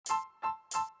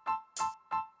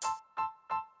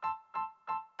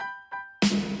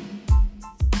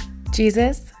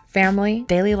Jesus, family,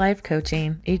 daily life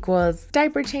coaching equals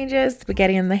diaper changes,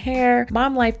 spaghetti in the hair,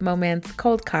 mom life moments,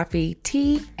 cold coffee,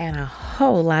 tea, and a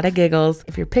whole lot of giggles.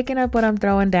 If you're picking up what I'm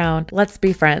throwing down, let's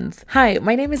be friends. Hi,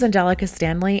 my name is Angelica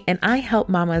Stanley, and I help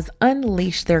mamas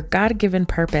unleash their God-given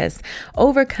purpose,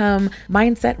 overcome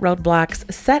mindset roadblocks,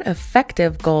 set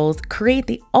effective goals, create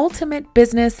the ultimate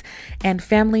business and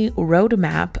family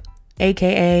roadmap,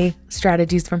 aka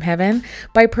Strategies from Heaven,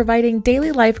 by providing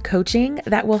daily life coaching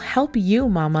that will help you,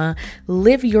 mama,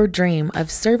 live your dream of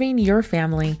serving your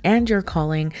family and your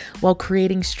calling while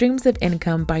creating streams of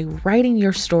income by writing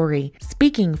your story,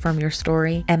 speaking from your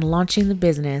story, and launching the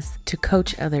business to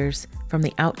coach others from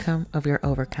the outcome of your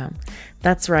overcome.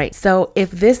 That's right. So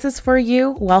if this is for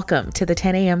you, welcome to the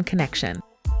 10 a.m. Connection.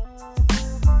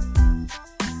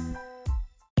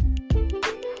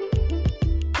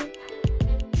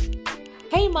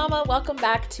 Hey mama, welcome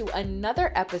back to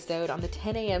another episode on the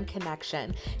 10 a.m.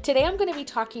 Connection. Today I'm going to be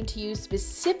talking to you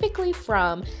specifically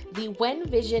from the When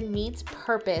Vision Meets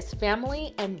Purpose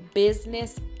Family and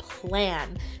Business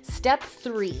Plan. Step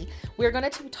 3, we're going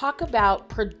to talk about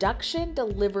production,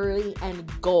 delivery, and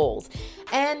goals.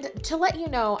 And to let you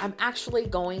know, I'm actually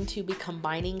going to be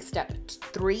combining step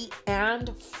 3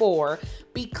 and 4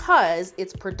 because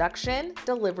it's production,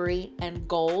 delivery, and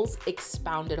goals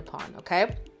expounded upon,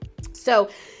 okay? So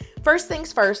first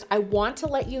things first, I want to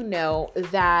let you know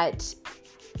that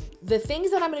the things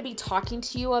that I'm going to be talking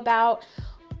to you about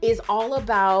is all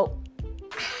about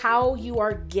how you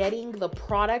are getting the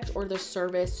product or the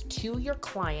service to your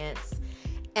clients,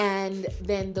 and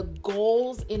then the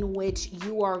goals in which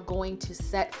you are going to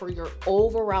set for your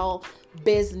overall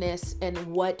business and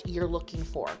what you're looking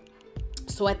for.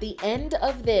 So at the end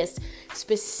of this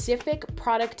specific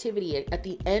productivity, at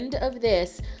the end of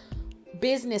this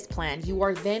business plan, you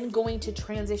are then going to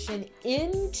transition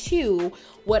into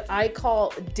what I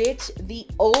call ditch the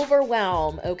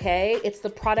overwhelm, okay? It's the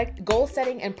product goal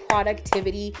setting and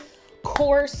productivity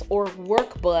course or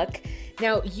workbook.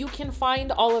 Now, you can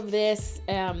find all of this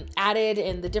added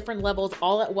in the different levels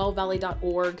all at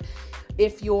wellvalley.org.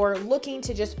 If you're looking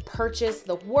to just purchase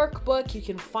the workbook, you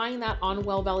can find that on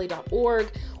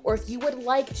wellvalley.org. Or if you would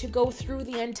like to go through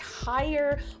the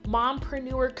entire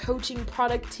Mompreneur Coaching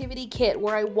Productivity Kit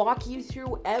where I walk you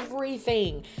through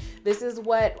everything. This is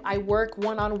what I work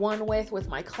one-on-one with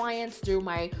my clients through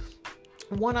my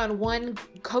one-on-one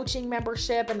coaching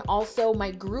membership and also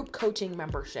my group coaching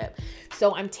membership.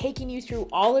 So I'm taking you through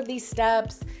all of these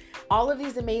steps, all of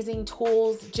these amazing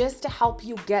tools just to help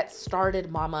you get started,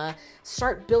 mama.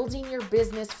 Start building your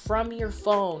business from your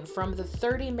phone, from the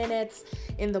 30 minutes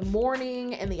in the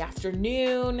morning and the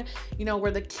afternoon,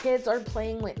 where the kids are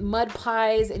playing with mud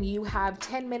pies and you have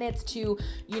 10 minutes to,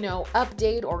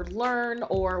 update or learn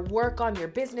or work on your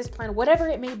business plan, whatever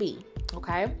it may be,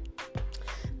 okay?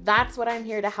 That's what I'm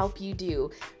here to help you do,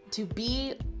 to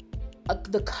be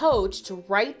the coach, to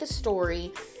write the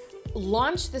story,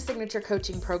 launch the signature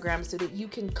coaching program so that you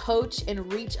can coach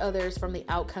and reach others from the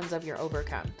outcomes of your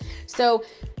overcome. So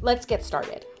let's get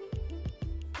started.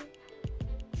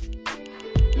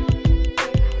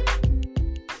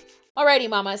 Alrighty,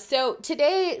 mama. So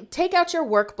today, take out your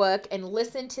workbook and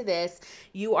listen to this.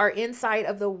 You are inside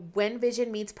of the When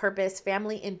Vision Meets Purpose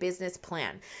Family and Business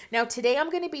Plan. Now, today I'm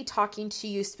going to be talking to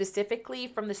you specifically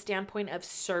from the standpoint of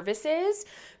services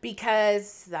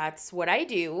because that's what I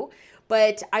do.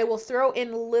 But I will throw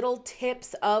in little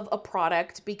tips of a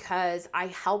product because I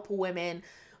help women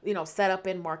set up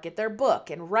and market their book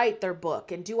and write their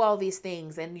book and do all these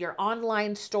things, and your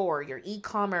online store, your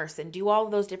e-commerce, and do all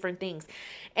of those different things.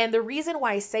 And the reason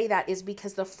why I say that is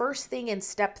because the first thing in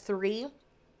step 3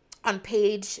 on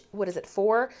page,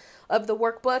 4 of the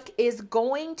workbook is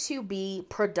going to be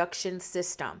production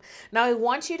system. Now, I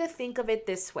want you to think of it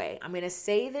this way. I'm going to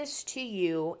say this to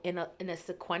you in a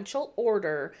sequential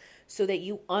order so that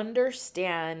you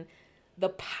understand the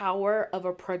power of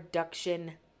a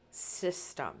production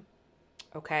system.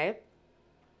 Okay?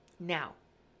 Now,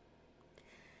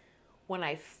 when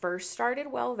I first started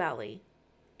Well Valley,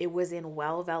 it was in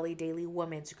Well Valley Daily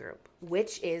Women's Group,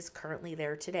 which is currently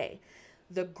there today.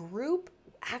 The group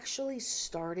actually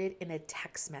started in a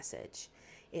text message.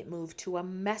 It moved to a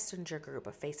messenger group,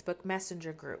 a Facebook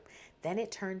messenger group. Then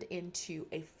it turned into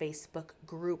a Facebook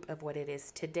group of what it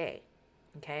is today.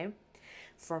 Okay?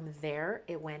 From there,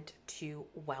 it went to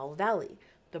Well Valley.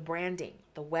 The branding,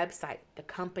 the website, the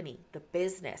company, the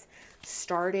business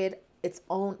started its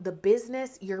own,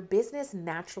 your business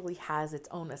naturally has its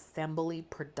own assembly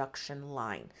production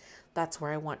line. That's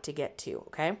where I want to get to,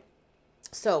 okay?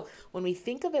 So when we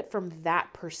think of it from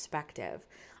that perspective,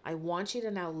 I want you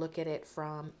to now look at it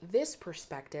from this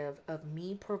perspective of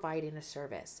me providing a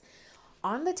service.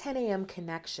 On the 10 a.m.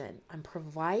 connection, I'm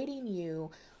providing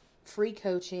you free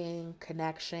coaching,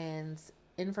 connections,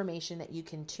 information that you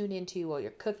can tune into while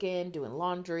you're cooking, doing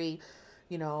laundry,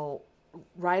 you know,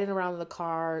 riding around in the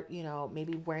car, you know,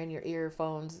 maybe wearing your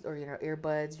earphones or, you know,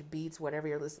 earbuds, your Beats, whatever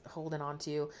you're holding on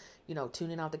to, you know,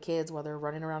 tuning out the kids while they're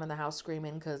running around in the house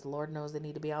screaming because Lord knows they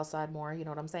need to be outside more. You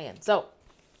know what I'm saying? So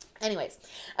anyways,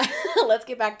 let's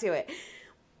get back to it.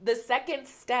 The second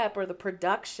step, or the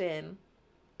production,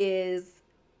 is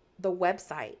the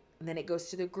website. And then it goes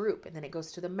to the group, and then it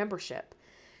goes to the membership.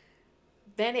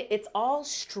 Then it's all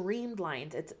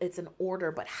streamlined. It's an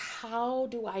order, but how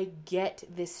do I get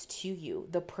this to you?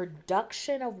 The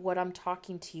production of what I'm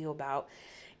talking to you about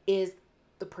is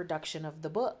the production of the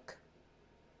book,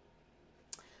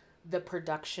 the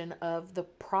production of the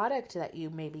product that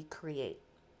you maybe create,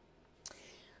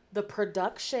 the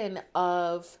production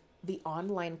of the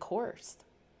online course,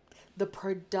 the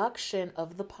production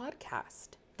of the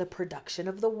podcast, the production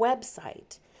of the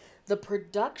website, the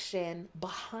production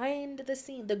behind the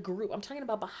scene, the group. I'm talking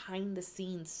about behind the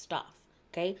scenes stuff,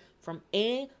 okay? From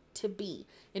A to B.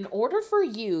 In order for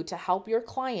you to help your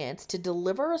clients, to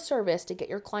deliver a service, to get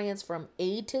your clients from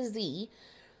A to Z,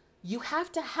 you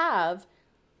have to have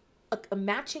a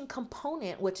matching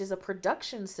component, which is a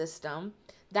production system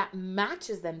that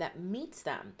matches them, that meets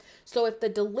them. So if the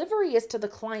delivery is to the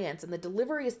clients and the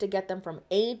delivery is to get them from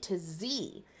A to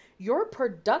Z, your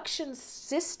production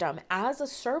system as a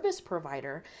service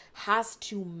provider has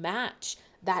to match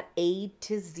that A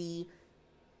to Z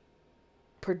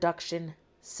production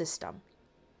system.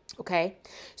 Okay?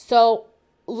 So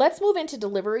let's move into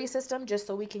delivery system just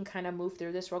so we can kind of move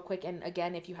through this real quick. And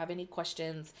again, if you have any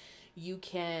questions, you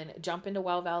can jump into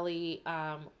Well Valley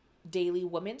Daily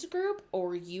Women's Group,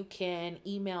 or you can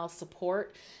email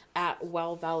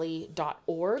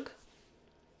support@wellvalley.org.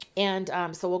 And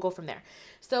so we'll go from there.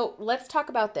 So let's talk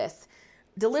about this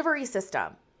delivery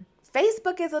system.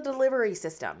 Facebook is a delivery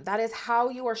system. That is how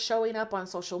you are showing up on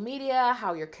social media,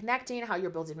 how you're connecting, how you're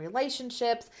building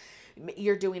relationships.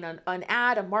 You're doing an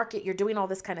ad, a market, you're doing all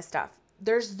this kind of stuff.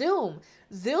 There's Zoom.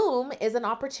 Zoom is an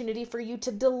opportunity for you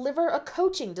to deliver a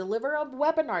coaching, deliver a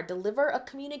webinar, deliver a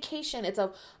communication. It's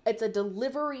a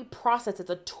delivery process.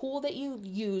 It's a tool that you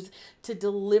use to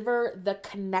deliver the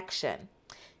connection.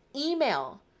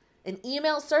 Email. An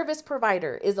email service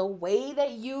provider is a way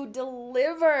that you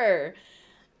deliver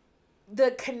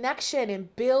the connection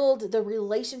and build the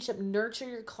relationship, nurture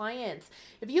your clients.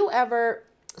 If you ever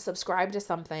subscribe to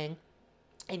something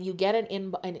and you get an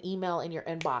email in your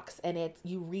inbox and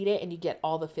you read it and you get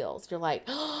all the feels, you're like,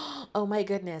 oh my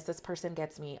goodness, this person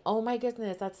gets me. Oh my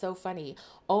goodness, that's so funny.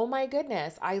 Oh my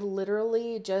goodness, I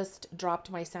literally just dropped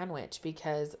my sandwich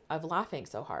because I'm laughing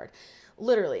so hard.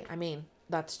 Literally, I mean,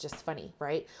 that's just funny,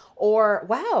 right? Or,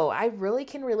 wow, I really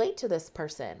can relate to this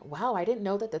person. Wow, I didn't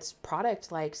know that this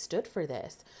product like stood for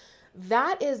this.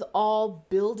 That is all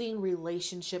building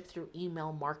relationship through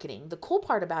email marketing. The cool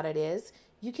part about it is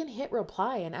you can hit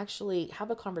reply and actually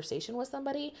have a conversation with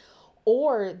somebody,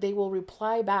 or they will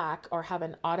reply back or have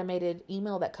an automated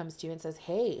email that comes to you and says,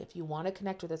 hey, if you want to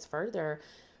connect with us further,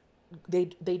 they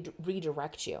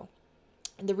redirect you.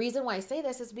 And the reason why I say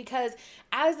this is because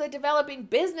as a developing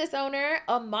business owner,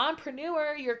 a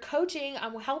mompreneur, you're coaching,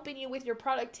 I'm helping you with your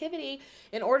productivity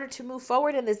in order to move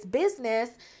forward in this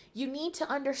business. You need to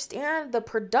understand the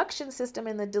production system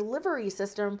and the delivery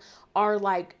system are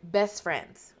like best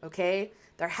friends, okay?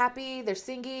 They're happy, they're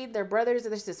singing, they're brothers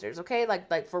and they're sisters, okay?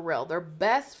 Like for real, they're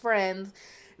best friends.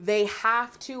 They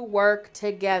have to work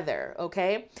together,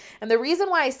 okay? And the reason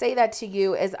why I say that to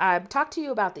you is I've talked to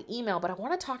you about the email, but I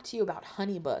want to talk to you about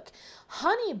HoneyBook.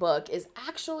 HoneyBook is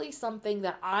actually something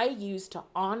that I use to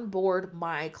onboard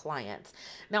my clients.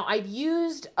 Now, I've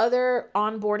used other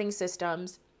onboarding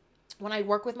systems. When I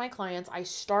work with my clients, I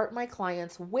start my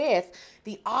clients with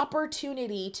the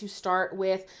opportunity to start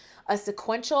with a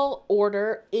sequential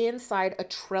order inside a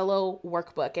Trello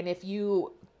workbook. And if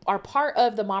you are part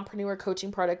of the Mompreneur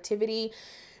Coaching Productivity,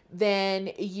 then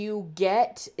you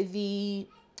get the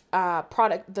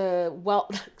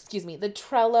the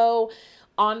Trello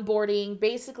onboarding,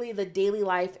 basically the daily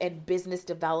life and business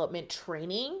development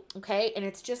training. Okay. And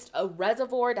it's just a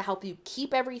reservoir to help you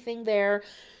keep everything there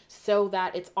so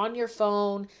that it's on your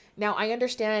phone. Now, I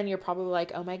understand you're probably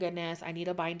like, oh my goodness, I need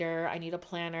a binder, I need a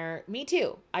planner. Me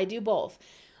too. I do both.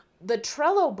 The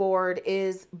Trello board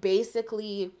is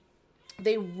basically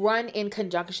they run in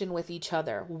conjunction with each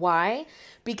other. Why?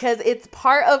 Because it's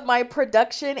part of my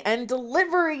production and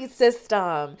delivery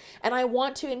system. And I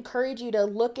want to encourage you to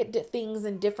look at things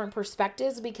in different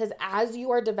perspectives, because as you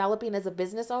are developing as a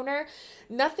business owner,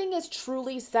 nothing is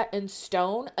truly set in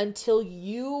stone until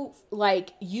you're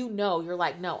like,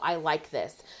 no, I like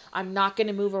this. I'm not going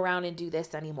to move around and do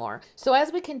this anymore. So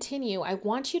as we continue, I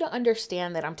want you to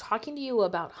understand that I'm talking to you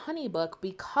about HoneyBook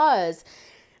because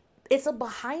it's a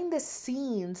behind the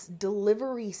scenes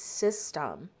delivery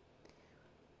system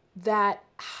that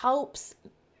helps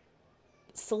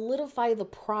solidify the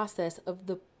process of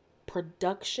the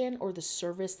production or the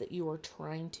service that you are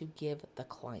trying to give the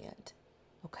client.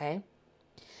 Okay?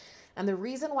 And the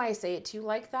reason why I say it to you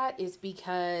like that is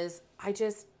because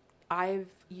I've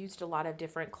used a lot of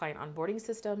different client onboarding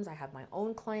systems. I have my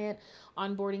own client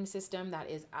onboarding system that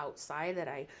is outside that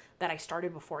I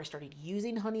started before I started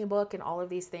using HoneyBook and all of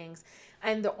these things.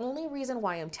 And the only reason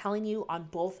why I'm telling you on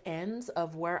both ends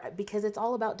of because it's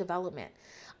all about development.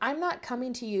 I'm not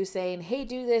coming to you saying, hey,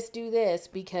 do this,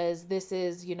 because this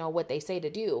is, what they say to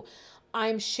do.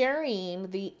 I'm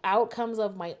sharing the outcomes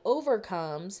of my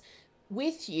overcomes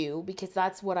with you, because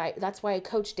that's why I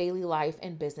coach daily life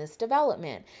and business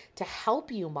development, to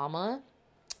help you, mama.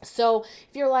 So if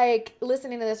you're like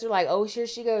listening to this, you're like, oh, here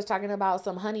she goes talking about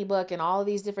some HoneyBook and all of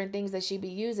these different things that she be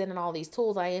using and all these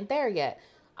tools. I ain't there yet.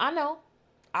 I know.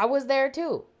 I was there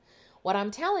too. What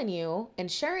I'm telling you and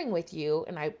sharing with you,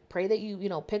 and I pray that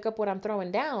you pick up what I'm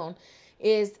throwing down,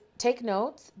 is take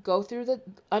notes,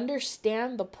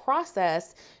 understand the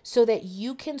process so that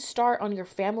you can start on your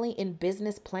family and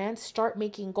business plan, start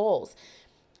making goals.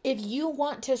 If you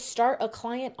want to start a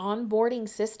client onboarding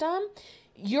system,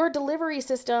 your delivery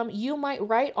system, you might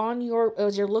write on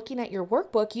as you're looking at your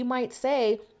workbook, you might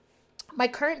say, my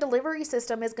current delivery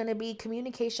system is going to be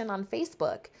communication on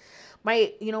Facebook.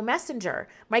 My, Messenger.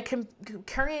 My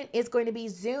current is going to be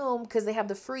Zoom because they have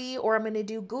the free, or I'm going to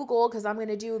do Google because I'm going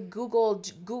to do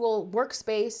Google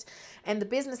Workspace and the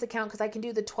business account because I can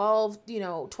do the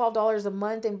 $12 a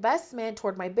month investment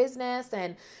toward my business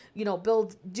and,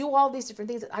 do all these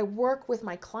different things. I work with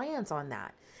my clients on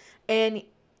that. And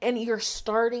you're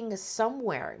starting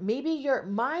somewhere. Maybe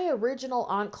my original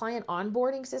client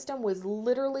onboarding system was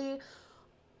literally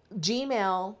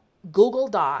Gmail, Google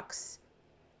Docs,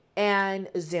 and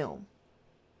Zoom,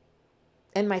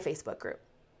 and my Facebook group.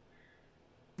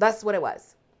 That's what it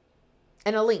was.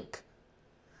 And a link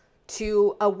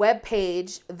to a web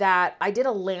page that I did,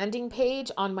 a landing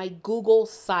page on my Google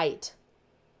site.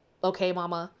 Okay,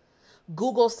 mama.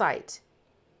 Google site.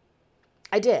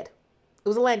 I did. It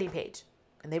was a landing page,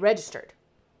 and they registered.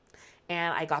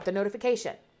 And I got the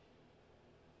notification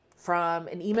from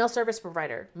an email service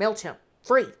provider, MailChimp.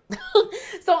 Free.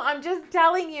 So I'm just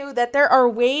telling you that there are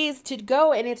ways to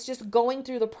go, and it's just going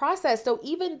through the process. So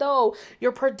even though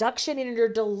your production and your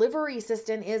delivery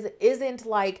system isn't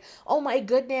like, oh my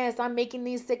goodness, I'm making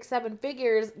these 6-7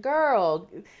 figures, girl,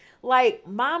 like,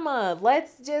 mama,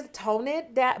 let's just tone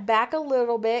it back a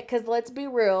little bit, because let's be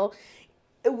real.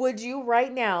 Would you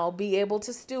right now be able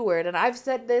to steward? And I've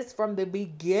said this from the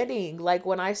beginning, like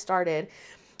when I started.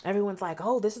 Everyone's like,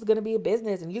 oh, this is going to be a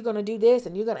business and you're going to do this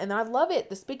and I love it,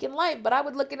 the speaking life. But I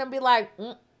would look at them and be like,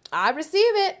 I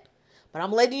receive it. But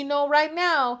I'm letting you know right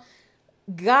now,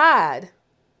 God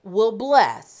will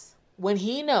bless when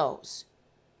he knows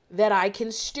that I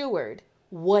can steward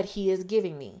what he is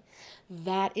giving me.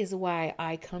 That is why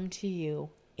I come to you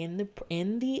in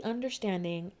the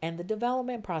understanding and the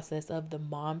development process of the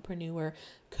Mompreneur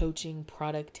Coaching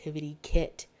Productivity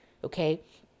Kit. Okay.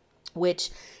 Which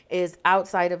is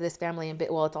outside of this family and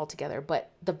it's all together, but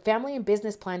the family and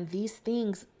business plan, these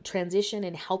things transition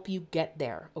and help you get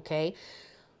there. Okay.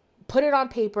 Put it on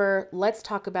paper. Let's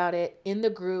talk about it in the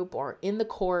group or in the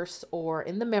course or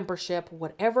in the membership,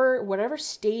 whatever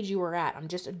stage you are at. I'm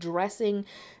just addressing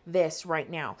this right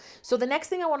now. So the next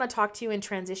thing I want to talk to you in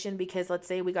transition, because let's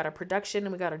say we got a production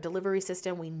and we got a delivery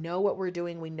system. We know what we're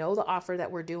doing. We know the offer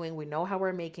that we're doing. We know how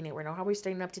we're making it. We know how we're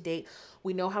staying up to date.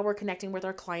 We know how we're connecting with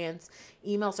our clients,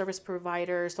 email service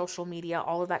providers, social media,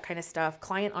 all of that kind of stuff,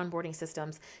 client onboarding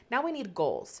systems. Now we need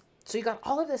goals. So you got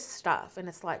all of this stuff and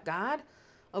it's like,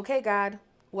 okay, God,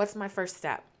 what's my first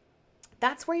step?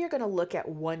 That's where you're going to look at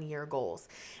 1-year goals.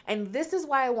 And this is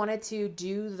why I wanted to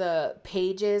do the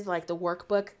pages, like the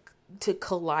workbook, to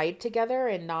collide together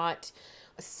and not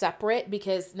separate.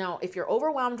 Because now if you're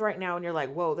overwhelmed right now and you're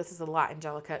like, whoa, this is a lot,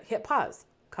 Angelica, hit pause,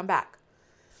 come back.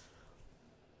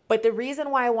 But the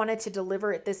reason why I wanted to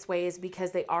deliver it this way is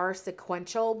because they are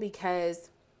sequential, because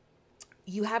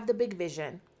you have the big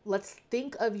vision. Let's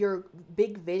think of your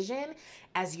big vision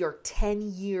as your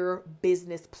 10-year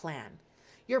business plan.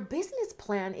 Your business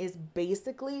plan is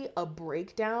basically a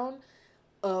breakdown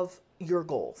of your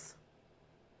goals.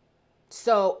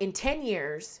 So in 10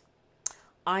 years,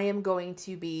 I am going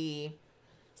to be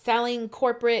selling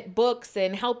corporate books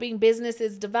and helping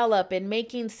businesses develop and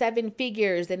making 7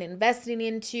 figures and investing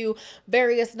into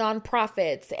various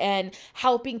nonprofits and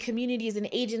helping communities and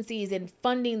agencies and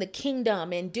funding the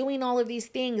kingdom and doing all of these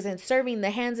things and serving the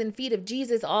hands and feet of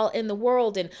Jesus all in the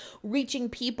world and reaching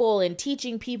people and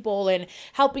teaching people and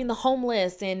helping the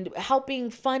homeless and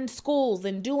helping fund schools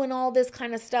and doing all this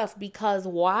kind of stuff. Because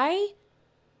why?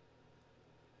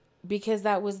 Because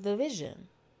that was the vision.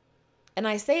 And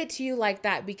I say it to you like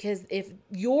that because if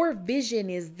your vision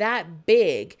is that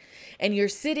big and you're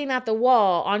sitting at the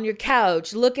wall on your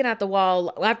couch, looking at the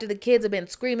wall after the kids have been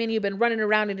screaming, you've been running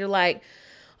around and you're like,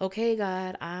 okay,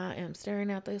 God, I am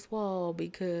staring at this wall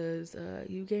because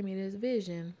you gave me this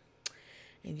vision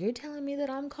and you're telling me that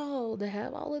I'm called to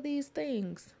have all of these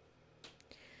things.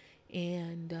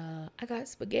 And I got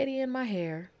spaghetti in my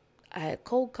hair. I had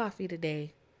cold coffee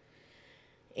today.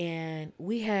 And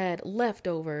we had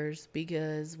leftovers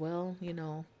because, well,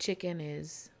 chicken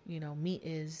is, meat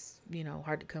is,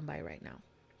 hard to come by right now.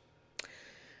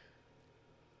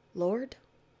 Lord,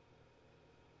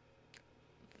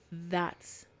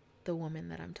 that's the woman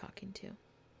that I'm talking to.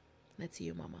 That's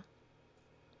you, Mama.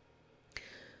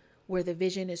 Where the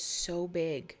vision is so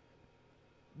big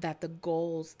that the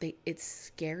goals, it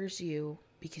scares you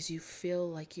because you feel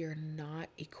like you're not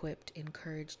equipped,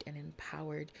 encouraged, and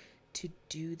empowered to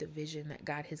do the vision that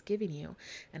God has given you.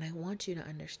 And I want you to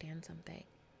understand something.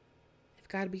 If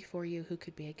God be for you, who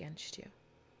could be against you?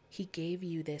 He gave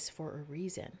you this for a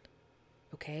reason.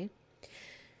 Okay?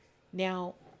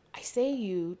 Now, I say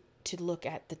you to look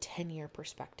at the 10-year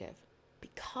perspective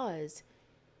because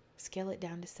scale it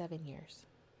down to 7 years.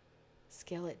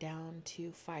 Scale it down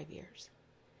to 5 years.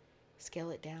 Scale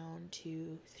it down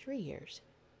to 3 years.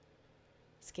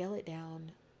 Scale it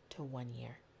down to 1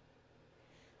 year.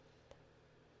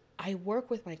 I work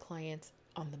with my clients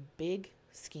on the big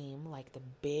scheme, like the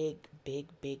big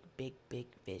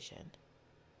vision.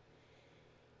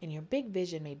 And your big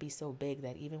vision may be so big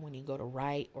that even when you go to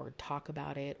write or talk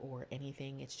about it or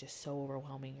anything, it's just so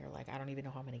overwhelming. You're like, I don't even know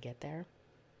how I'm going to get there.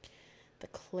 The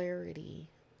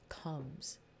clarity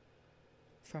comes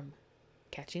from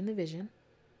catching the vision,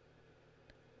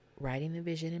 writing the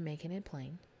vision and making it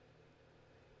plain,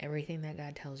 everything that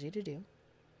God tells you to do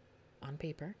on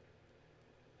paper,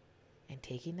 and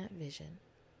taking that vision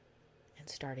and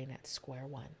starting at square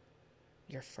one,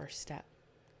 your first step,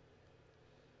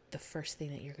 the first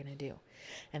thing that you're going to do.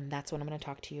 And that's what I'm going to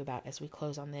talk to you about as we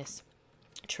close on this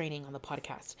training on the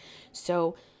podcast.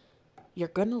 So you're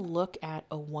going to look at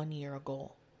a 1-year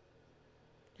goal.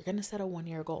 You're going to set a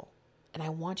 1-year goal. And I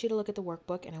want you to look at the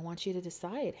workbook and I want you to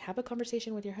decide, have a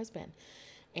conversation with your husband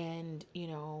and,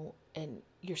 and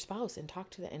your spouse and talk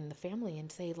to them and the family and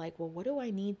say like, well, what do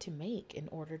I need to make in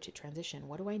order to transition?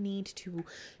 What do I need to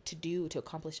do to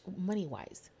accomplish money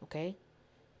wise? Okay.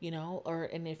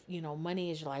 And if,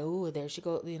 money is like, oh, there she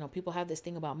go. People have this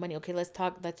thing about money. Okay. Let's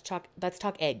talk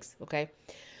eggs. Okay.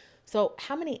 So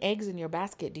how many eggs in your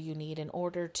basket do you need in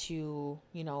order to,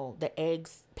 the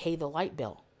eggs pay the light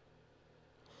bill?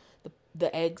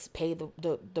 The eggs pay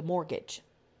the mortgage.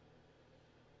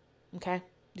 Okay.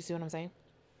 You see what I'm saying?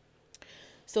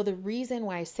 So the reason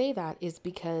why I say that is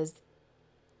because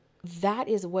that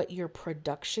is what your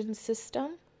production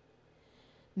system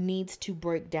needs to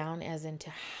break down as into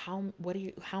how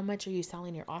much are you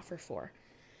selling your offer for?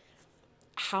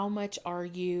 How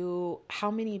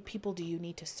many people do you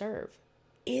need to serve?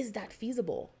 Is that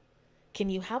feasible? Can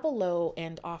you have a low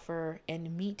end offer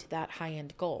and meet that high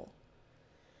end goal?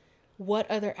 What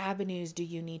other avenues do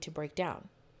you need to break down?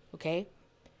 Okay.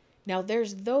 Now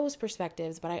there's those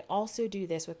perspectives, but I also do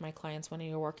this with my clients when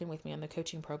you're working with me on the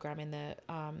coaching program in the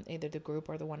either the group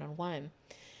or the one-on-one,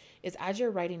 is as you're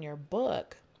writing your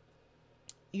book,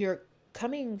 you're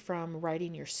coming from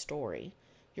writing your story.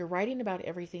 You're writing about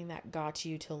everything that got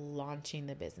you to launching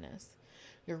the business.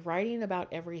 You're writing about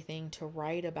everything to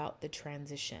write about the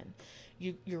transition.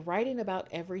 You're writing about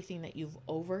everything that you've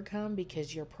overcome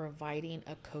because you're providing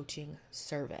a coaching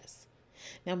service.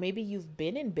 Now, maybe you've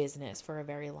been in business for a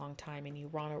very long time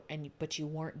but you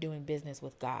weren't doing business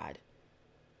with God,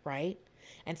 right?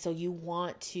 And so you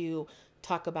want to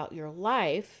talk about your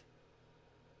life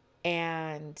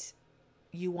and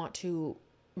you want to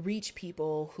reach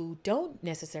people who don't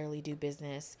necessarily do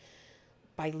business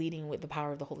by leading with the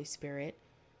power of the Holy Spirit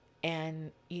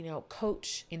and,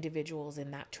 coach individuals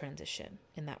in that transition,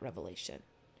 in that revelation.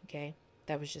 Okay.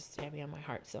 that was just heavy on my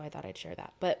heart. So I thought I'd share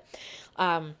that. But,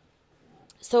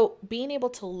 so being able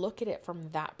to look at it from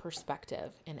that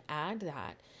perspective and add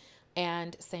that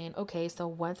and saying, okay, so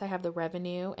once I have the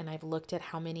revenue and I've looked at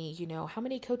how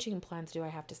many coaching plans do I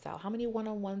have to sell? How many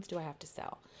one-on-ones do I have to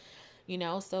sell?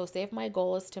 So say if my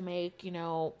goal is to make,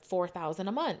 $4,000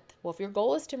 a month. Well, if your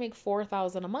goal is to make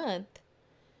 $4,000 a month,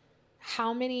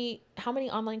 how many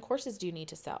online courses do you need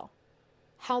to sell?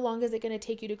 How long is it going to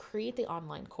take you to create the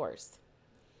online course?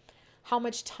 How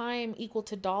much time equal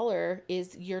to dollar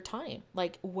is your time?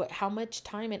 Like how much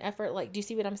time and effort, do you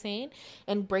see what I'm saying?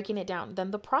 And breaking it down. Then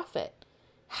the profit.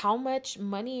 How much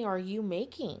money are you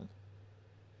making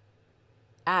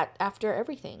after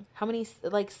everything? How many,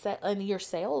 and your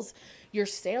sales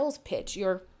pitch,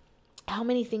 how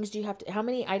many things do you have to, how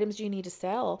many items do you need to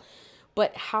sell?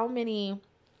 But how many,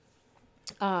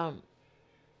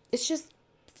 it's just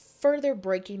further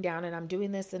breaking down, and I'm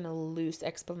doing this in a loose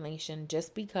explanation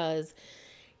just because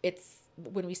it's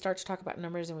when we start to talk about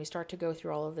numbers and we start to go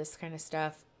through all of this kind of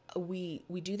stuff, we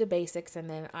do the basics, and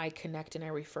then I connect and I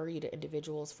refer you to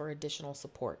individuals for additional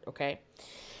support. Okay.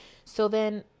 So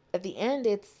then at the end,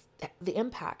 it's the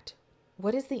impact.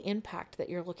 What is the impact that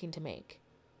you're looking to make?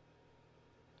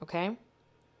 Okay.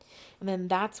 And then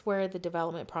that's where the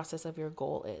development process of your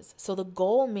goal is. So the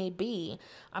goal may be,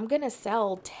 I'm going to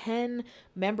sell 10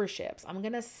 memberships. I'm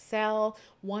going to sell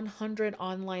 100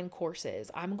 online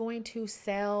courses. I'm going to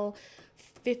sell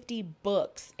 50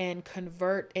 books and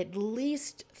convert at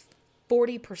least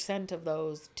 40% of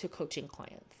those to coaching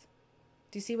clients.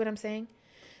 Do you see what I'm saying?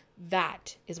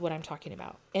 That is what I'm talking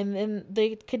about. And then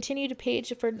the continued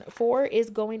page for 4 is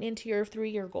going into your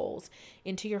 3-year goals,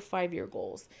 into your 5-year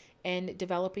goals, and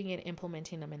developing and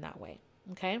implementing them in that way.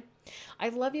 Okay. I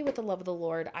love you with the love of the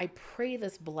Lord. I pray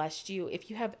this blessed you. If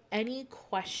you have any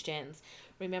questions,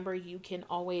 remember you can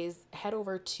always head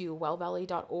over to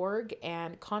wellvalley.org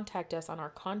and contact us on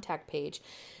our contact page.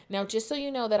 Now, just so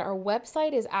you know that our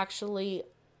website is actually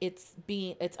it's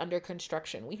under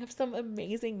construction. We have some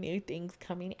amazing new things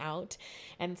coming out,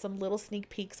 and some little sneak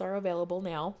peeks are available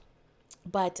now.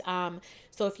 But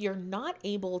so if you're not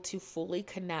able to fully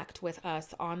connect with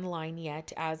us online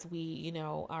yet, as we,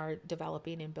 are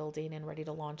developing and building and ready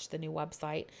to launch the new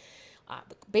website,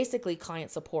 basically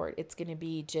client support, it's going to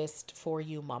be just for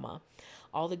you, mama.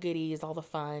 All the goodies, all the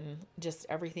fun, just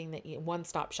everything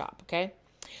one-stop shop. Okay.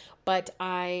 But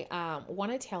I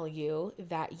want to tell you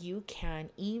that you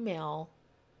can email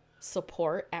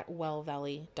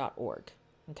support@wellvalley.org.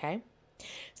 Okay.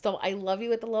 So I love you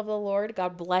with the love of the Lord.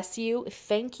 God bless you.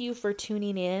 Thank you for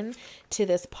tuning in to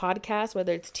this podcast,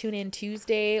 whether it's Tune In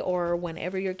Tuesday or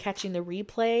whenever you're catching the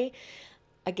replay.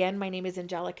 Again, my name is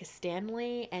Angelica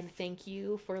Stanley, and thank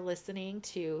you for listening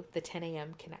to the 10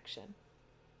 a.m. Connection.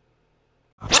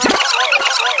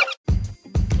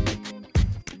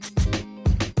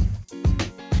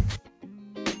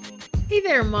 Hey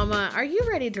there, mama. Are you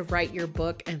ready to write your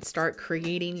book and start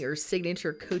creating your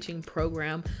signature coaching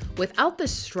program without the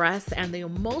stress and the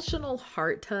emotional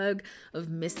heart tug of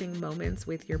missing moments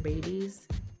with your babies?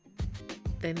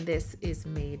 Then this is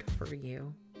made for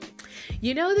you.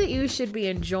 You know that you should be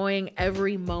enjoying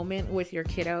every moment with your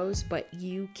kiddos, but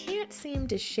you can't seem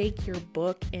to shake your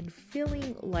book and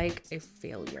feeling like a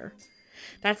failure.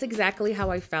 That's exactly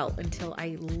how I felt until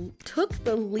I took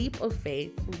the leap of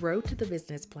faith, wrote the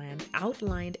business plan,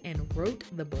 outlined and wrote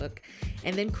the book,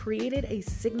 and then created a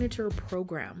signature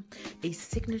program, a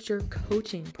signature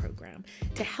coaching program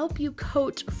to help you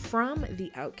coach from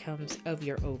the outcomes of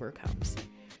your overcomes.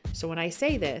 So when I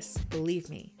say this, believe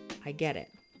me, I get it.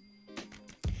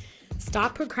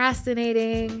 Stop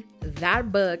procrastinating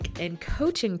that book and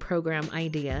coaching program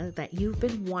idea that you've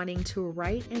been wanting to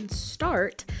write and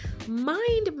start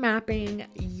mind mapping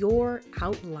your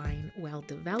outline while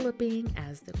developing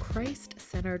as the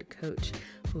Christ-centered coach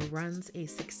who runs a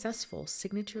successful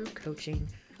signature coaching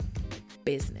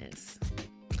business.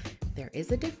 There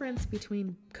is a difference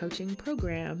between coaching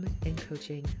program and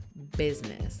coaching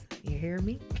business. You hear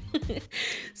me?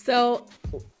 So,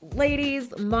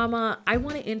 ladies, mama, I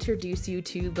want to introduce you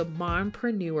to the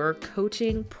Mompreneur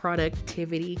Coaching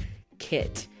Productivity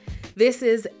Kit. This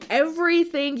is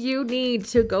everything you need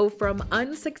to go from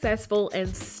unsuccessful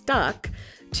and stuck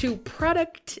to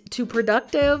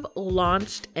productive,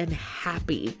 launched, and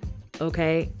happy.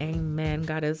 Okay? Amen.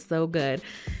 God is so good.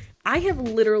 I have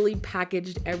literally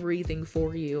packaged everything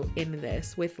for you in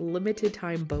this with limited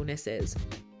time bonuses.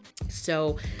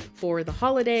 So for the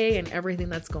holiday and everything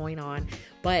that's going on.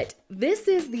 But this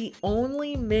is the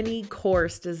only mini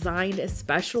course designed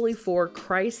especially for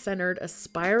Christ-centered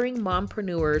aspiring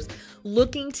mompreneurs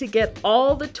looking to get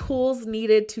all the tools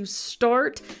needed to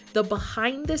start the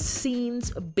behind the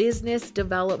scenes business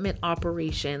development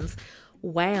operations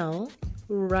while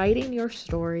writing your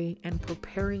story and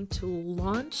preparing to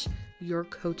launch your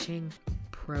coaching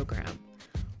program.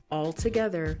 All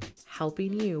together,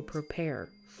 helping you prepare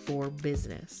for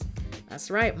business. That's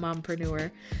right,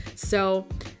 mompreneur. So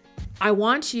I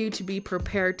want you to be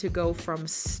prepared to go from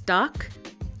stuck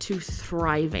to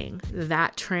thriving.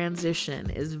 That transition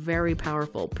is very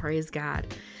powerful. Praise God.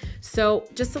 So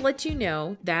just to let you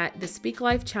know that the Speak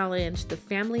Life Challenge, the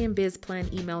Family and Biz Plan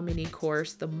email mini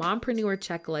course, the Mompreneur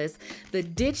Checklist, the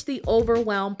Ditch the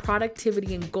Overwhelm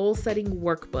Productivity and Goal Setting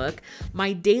Workbook,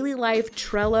 my Daily Life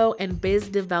Trello and Biz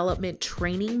Development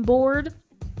Training Board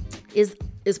is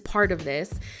part of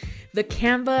this. The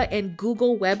Canva and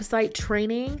Google website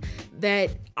training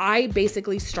that I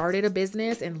basically started a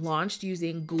business and launched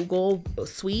using Google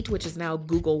Suite, which is now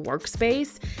Google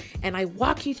Workspace. And I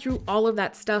walk you through all of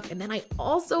that stuff. And then I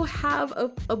also have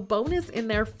a bonus in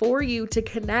there for you to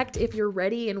connect if you're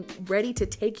ready to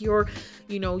take your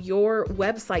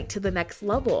website to the next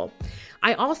level.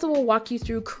 I also will walk you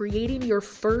through creating your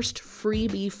first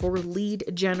freebie for lead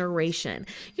generation.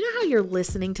 You know how you're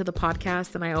listening to the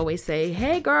podcast and I always say,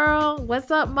 hey girl,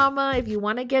 what's up mama? If you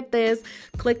want to get this,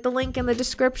 click the link in the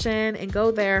description and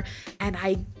go there, and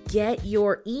I get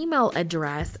your email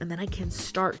address and then I can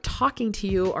start talking to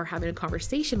you or having a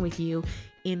conversation with you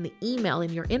in the email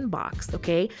in your inbox.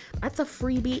 Okay. That's a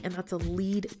freebie and that's a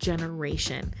lead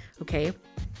generation. Okay.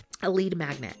 A lead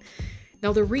magnet.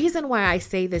 Now, the reason why I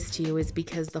say this to you is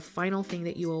because the final thing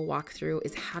that you will walk through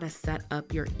is how to set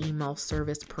up your email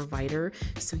service provider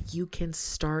so you can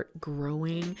start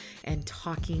growing and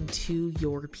talking to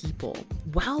your people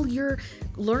while you're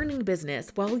learning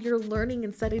business, while you're learning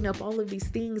and setting up all of these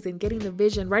things and getting the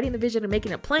vision, writing the vision and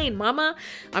making it plain. Mama,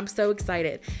 I'm so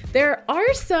excited. There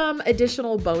are some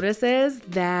additional bonuses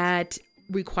that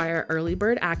require early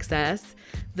bird access,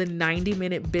 the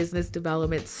 90-minute business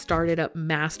development started up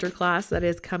masterclass that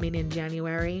is coming in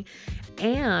January,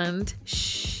 and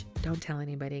don't tell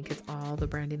anybody because all the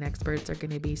branding experts are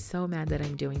going to be so mad that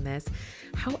I'm doing this.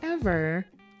 However,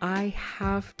 I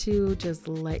have to just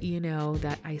let you know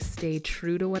that I stay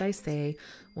true to what I say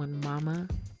when mama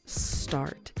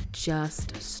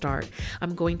just start.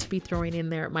 I'm going to be throwing in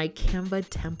there my Canva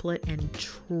template and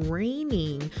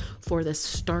training for the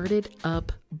started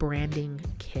up branding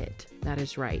kit. That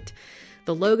is right.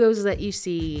 The logos that you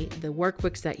see, the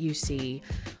workbooks that you see,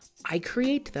 I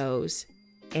create those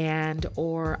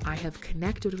or I have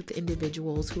connected with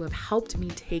individuals who have helped me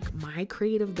take my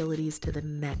creative abilities to the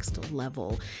next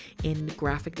level in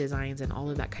graphic designs and all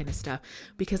of that kind of stuff.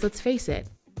 Because let's face it,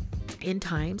 in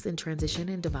times in transition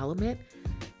and development,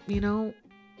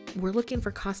 we're looking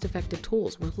for cost-effective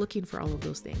tools. We're looking for all of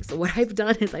those things. So what I've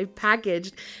done is I've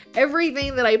packaged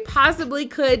everything that I possibly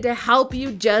could to help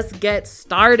you just get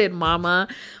started, mama.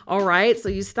 All right. So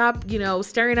you stop,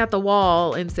 staring at the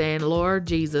wall and saying, Lord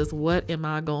Jesus, what am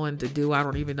I going to do? I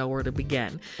don't even know where to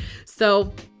begin.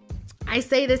 So I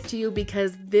say this to you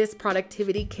because this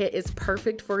productivity kit is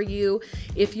perfect for you.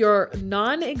 If your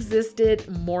non-existent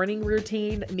morning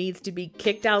routine needs to be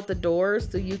kicked out the door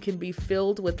so you can be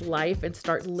filled with life and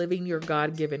start living your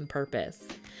God-given purpose.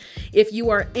 If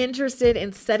you are interested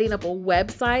in setting up a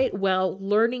website while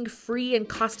learning free and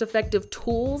cost-effective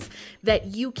tools that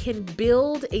you can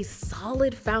build a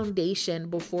solid foundation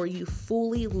before you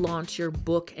fully launch your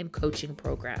book and coaching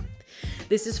program.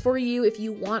 This is for you if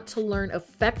you want to learn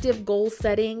effective goal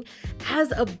setting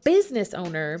as a business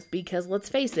owner, because let's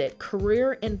face it,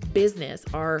 career and business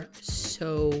are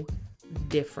so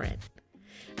different.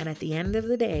 And at the end of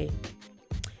the day,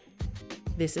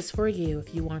 this is for you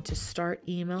if you want to start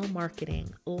email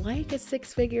marketing like a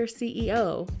six-figure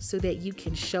CEO so that you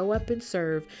can show up and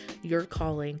serve your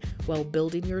calling while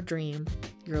building your dream,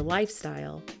 your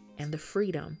lifestyle, and the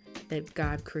freedom that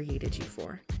God created you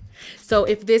for. So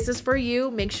if this is for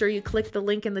you, make sure you click the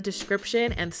link in the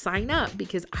description and sign up,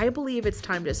 because I believe it's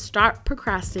time to start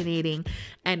procrastinating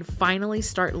and finally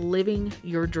start living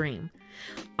your dream.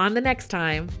 On the next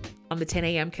time on the 10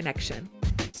 a.m. Connection.